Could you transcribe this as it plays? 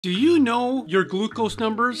Do you know your glucose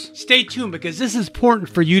numbers? Stay tuned because this is important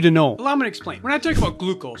for you to know. Allow me to explain. When I talk about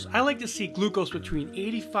glucose, I like to see glucose between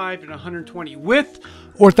 85 and 120 with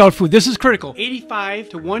or without food. This is critical. 85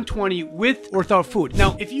 to 120 with or without food.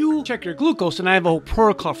 Now, if you check your glucose, and I have a whole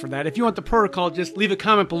protocol for that. If you want the protocol, just leave a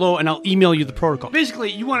comment below and I'll email you the protocol. Basically,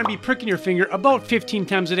 you want to be pricking your finger about 15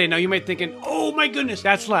 times a day. Now, you might be thinking, oh my goodness,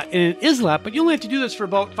 that's a lot. And it is a lot, but you only have to do this for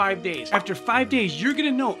about 5 days. After 5 days, you're going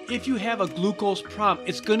to know if you have a glucose problem.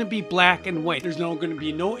 It's going to be black and white. There's going to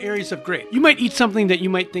be no areas of gray. You might eat something that you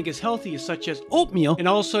might think is healthy, such as oatmeal, and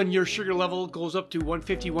all of a sudden your sugar level goes up to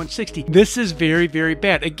 150, 160. This is very, very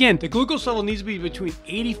bad. Again, the glucose level needs to be between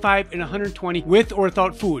 85 and 120 with or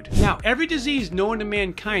without food. Now, every disease known to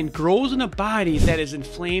mankind grows in a body that is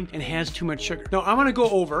inflamed and has too much sugar. Now, I want to go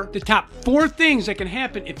over the top 4 things that can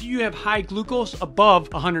happen if you have high glucose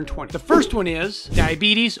above 120. The first one is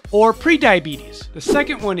diabetes or prediabetes. The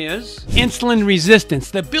second one is insulin resistance.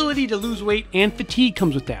 The ability to lose weight and fatigue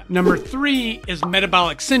comes with that. Number 3 is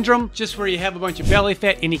metabolic syndrome, just where you have a bunch of belly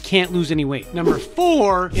fat and you can't lose any weight. Number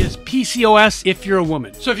 4 is PCOS if you're a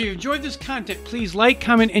woman. So if you enjoyed this content, please like,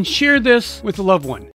 comment, and share this with a loved one.